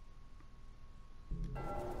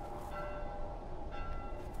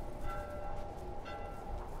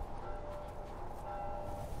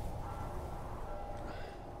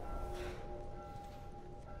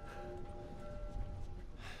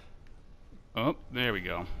 Oh, there we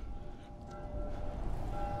go.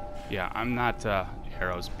 Yeah, I'm not,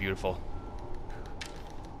 Arrow's beautiful.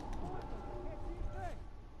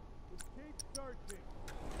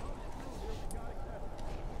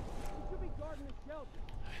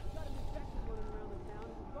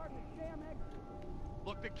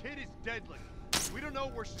 Look, the kid is deadly. We don't know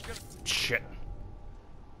where she's gonna... Shit.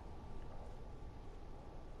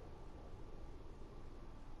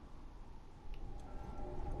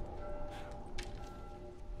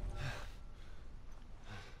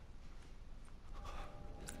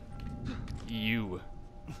 You.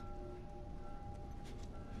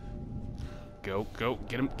 Go, go,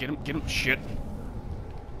 get him, get him, get him. Shit.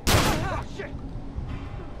 Oh, shit!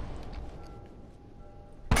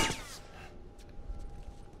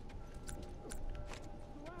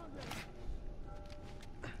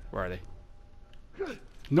 Where are they?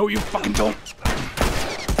 No, you fucking don't!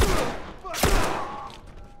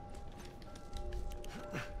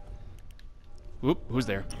 Whoop, who's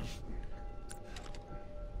there?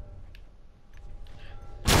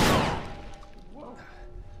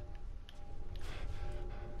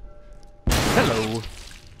 Hello.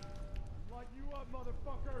 Light you up,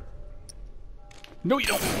 motherfucker! No, you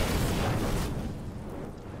don't.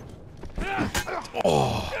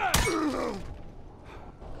 Oh.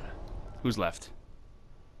 Who's left?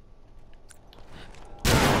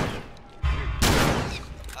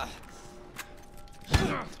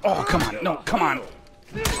 Oh, come on. No, come on.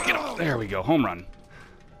 Get up. There we go. Home run.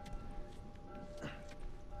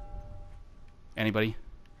 Anybody?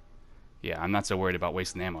 Yeah, I'm not so worried about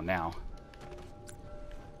wasting ammo now.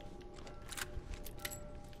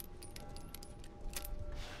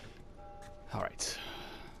 All right.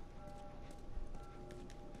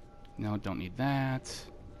 No, don't need that.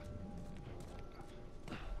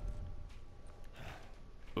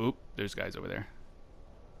 Oop, there's guys over there.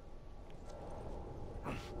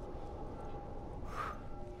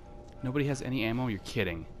 Nobody has any ammo? You're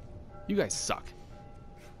kidding. You guys suck.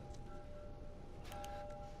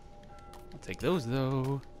 I'll take those,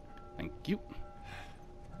 though. Thank you.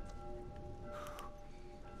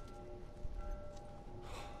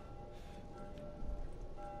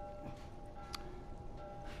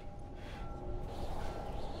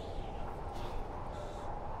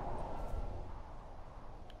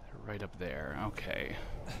 They're right up there. Okay.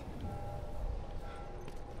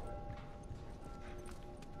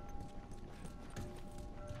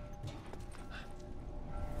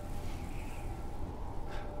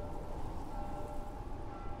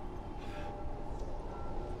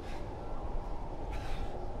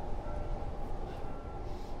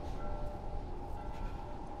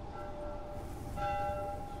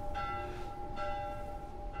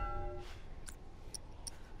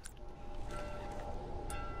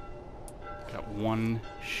 Got one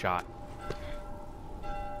shot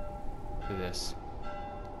for this.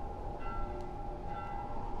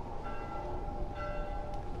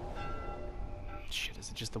 Shit, is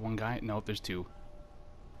it just the one guy? Nope, there's two.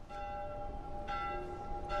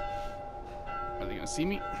 Are they gonna see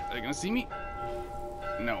me? Are they gonna see me?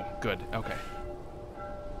 No, good, okay.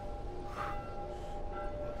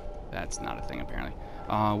 That's not a thing, apparently.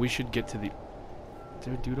 We should get to the... Is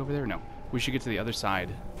there a dude over there? No. We should get to the other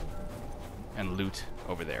side and loot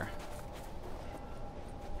over there.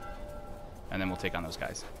 And then we'll take on those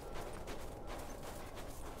guys.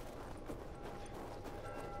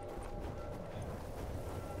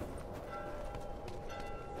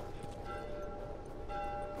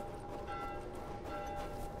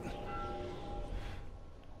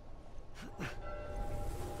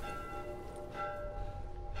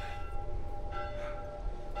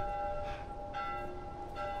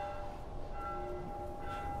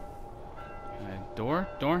 Door?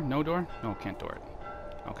 Door? No door? No, can't door it.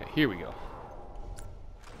 Okay, here we go.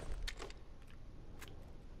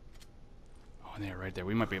 Oh, they're right there.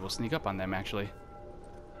 We might be able to sneak up on them, actually.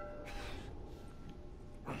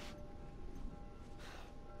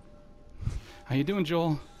 How you doing,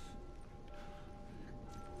 Joel?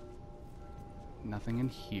 Nothing in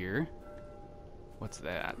here. What's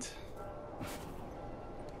that?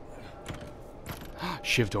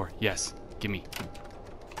 Shiv door. Yes. Gimme.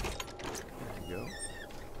 Go.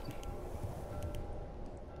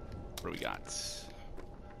 What do we got?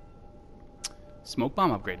 Smoke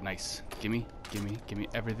bomb upgrade. Nice. Gimme, gimme, gimme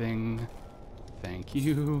everything. Thank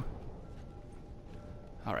you.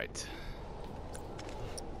 Alright.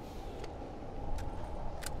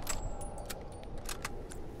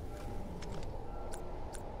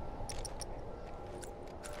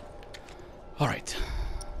 Alright.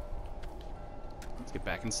 Let's get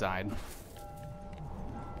back inside.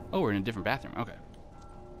 Oh, we're in a different bathroom. Okay.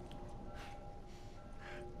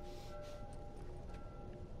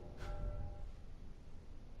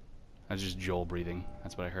 That's just Joel breathing.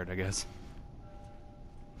 That's what I heard, I guess.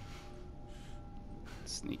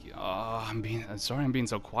 Sneaky. Oh, I'm sorry I'm being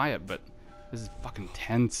so quiet, but this is fucking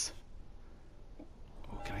tense.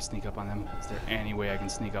 Oh, can I sneak up on them? Is there any way I can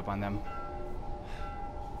sneak up on them?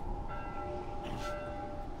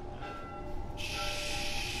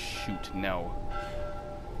 Shoot, no.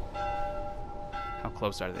 How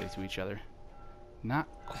close are they to each other? Not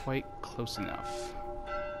quite close enough.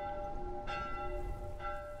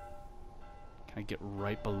 Can I get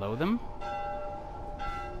right below them?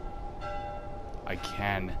 I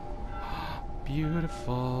can.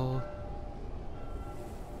 Beautiful.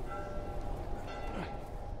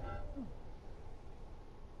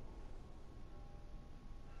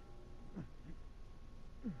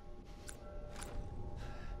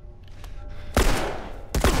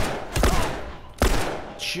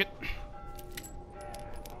 Shit.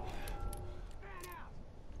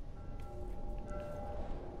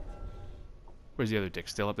 Where's the other dick?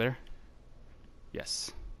 Still up there?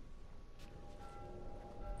 Yes.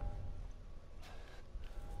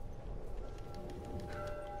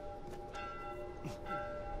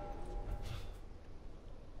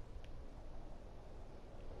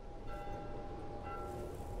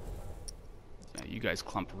 Yeah, you guys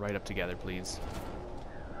clump right up together, please.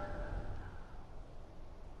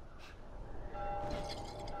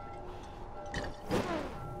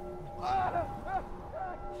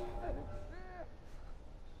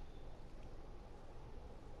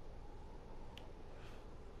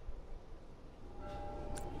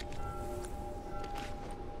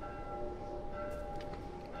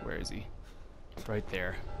 Where is he? Right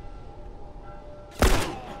there.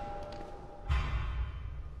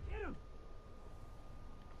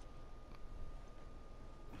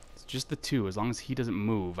 It's just the two. As long as he doesn't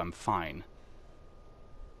move, I'm fine.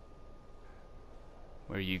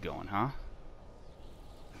 Where are you going, huh?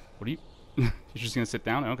 What are you... You're just gonna sit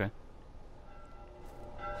down? Okay.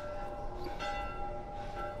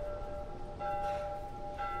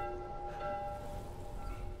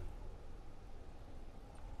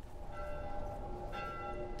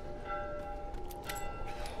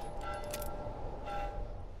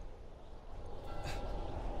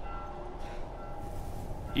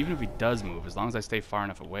 Even if he does move, as long as I stay far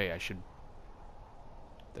enough away, I should...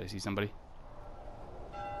 Did I see somebody?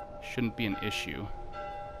 Shouldn't be an issue.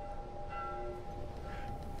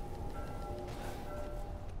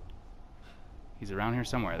 He's around here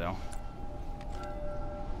somewhere, though.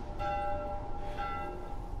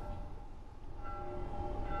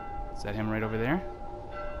 Is that him right over there?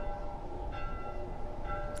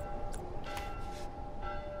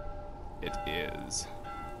 It is.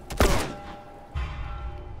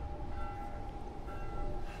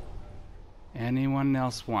 Anyone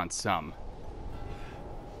else want some?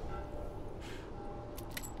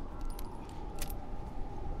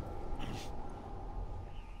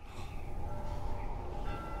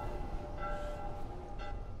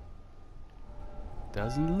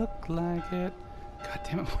 Doesn't look like it. God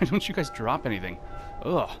damn it, why don't you guys drop anything?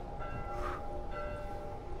 Ugh.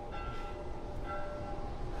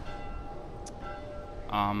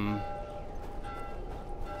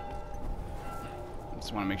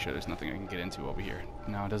 Just want to make sure there's nothing I can get into over here.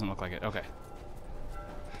 No, it doesn't look like it. Okay.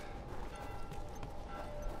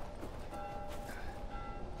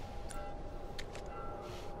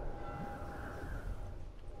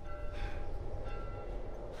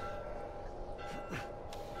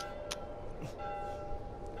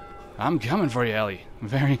 I'm coming for you, Ellie.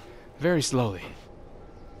 Very, very slowly.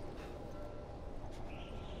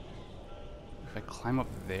 If I climb up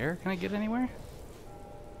there, can I get anywhere?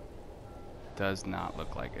 Does not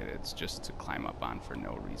look like it. It's just to climb up on for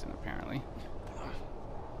no reason, apparently.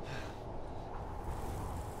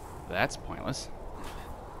 That's pointless.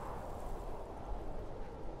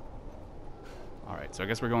 Alright, so I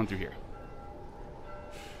guess we're going through here.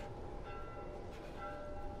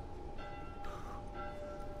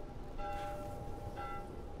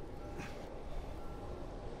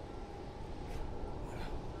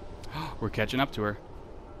 We're catching up to her.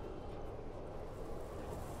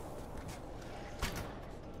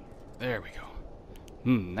 There we go.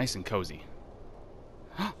 Nice and cozy.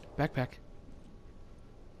 Backpack.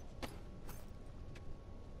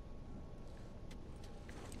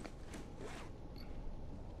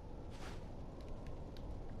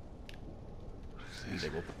 What is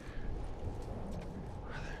this? Where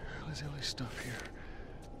the hell is Ellie's stuff here?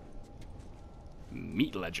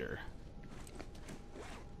 Meat ledger.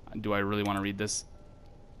 Do I really want to read this?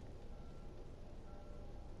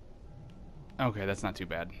 Okay, that's not too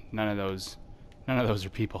bad. None of those are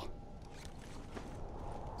people.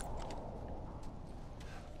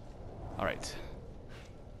 All right.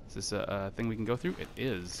 Is this a thing we can go through? It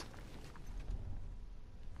is.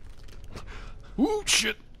 Ooh,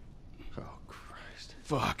 shit. Oh, Christ.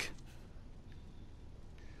 Fuck.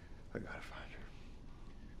 I gotta find her.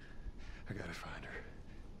 I gotta find her.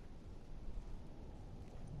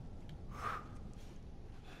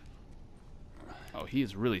 Oh, he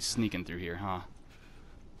is really sneaking through here, huh?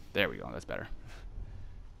 There we go. That's better.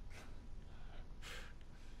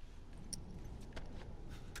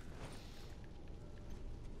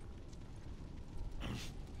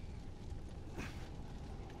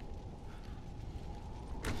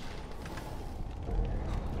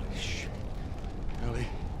 Shh. Ellie.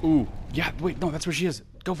 Ooh. Yeah, wait. No, that's where she is.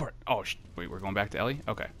 Go for it. Oh, wait. We're going back to Ellie?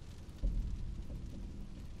 Okay.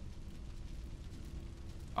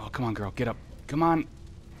 Oh, come on, girl. Get up. Come on.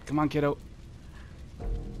 Come on, kiddo.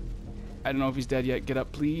 I don't know if he's dead yet. Get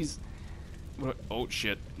up, please. What? Oh,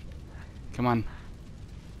 shit. Come on.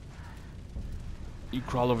 You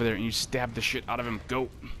crawl over there and you stab the shit out of him. Go.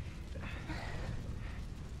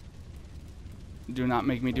 Do not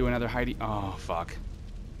make me do another hidey. Oh, fuck.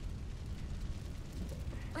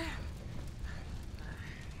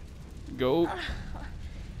 Go.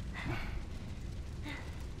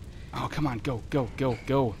 Oh, come on. Go, go, go,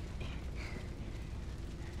 go.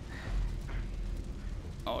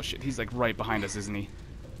 Oh, shit. He's, like, right behind us, isn't he?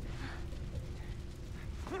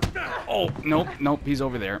 Oh, nope, nope. He's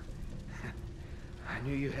over there. I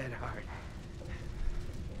knew you had heart.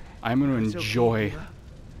 I'm going to It's okay, enjoy Eva.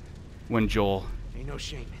 when Joel Ain't no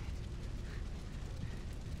shame in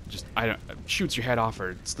it. just, shoots your head off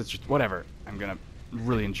or slits your, whatever. I'm going to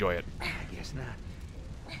really enjoy it. I guess not.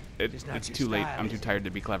 Just not It's your too late. style, I'm is too it? tired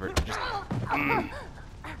to be clever. Just,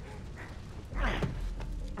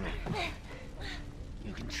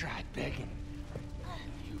 You can try begging.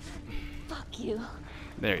 Fuck you.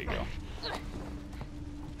 there you go.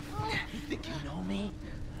 You think you know me?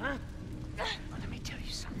 Huh? Well, let me tell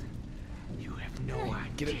you something. You have no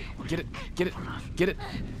idea. Get it, get it, get it, get it,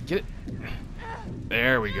 get it.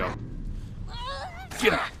 There we go.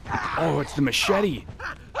 Get it. Oh, it's the machete.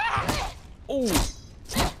 Oh.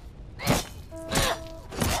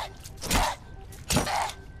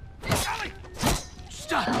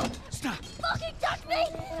 Stop! Stop! Fucking touch me!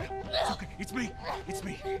 It's okay. It's me. It's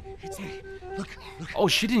me. It's me. Look, look. Oh,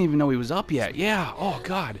 she didn't even know he was up yet. Yeah. Oh,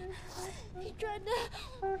 God. He tried to...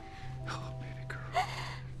 Oh, baby girl.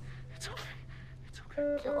 It's okay. It's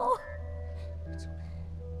okay. Joel. It's okay.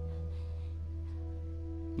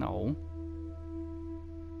 No.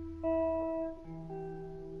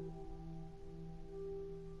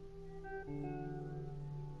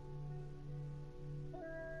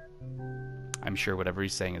 I'm sure whatever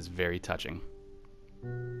he's saying is very touching.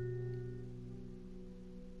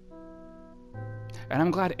 And I'm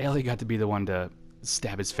glad Ellie got to be the one to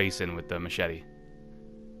stab his face in with the machete.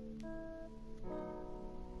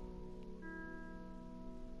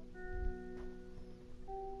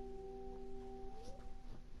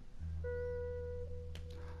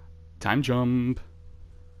 Time jump.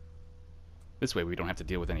 This way we don't have to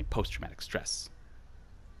deal with any post-traumatic stress.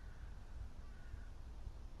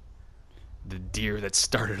 The deer that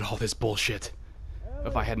started all this bullshit.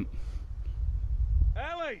 If I hadn't...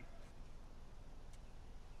 Ellie!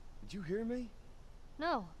 Did you hear me?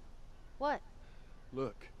 No. What?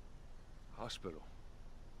 Look. Hospital.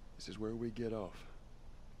 This is where we get off.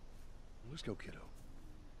 Let's go, kiddo.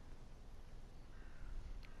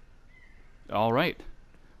 All right.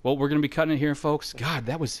 Well, we're going to be cutting it here, folks. God,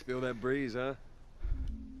 that was Feel that breeze, huh?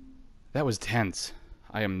 tense.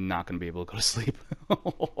 I am not going to be able to go to sleep.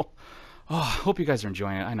 Oh, I hope you guys are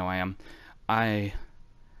enjoying it. I know I am.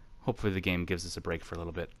 Hopefully the game gives us a break for a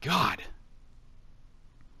little bit. God.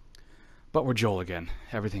 But we're Joel again.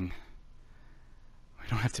 Everything... We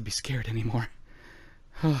don't have to be scared anymore.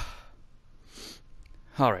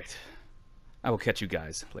 All right. I will catch you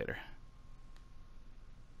guys later.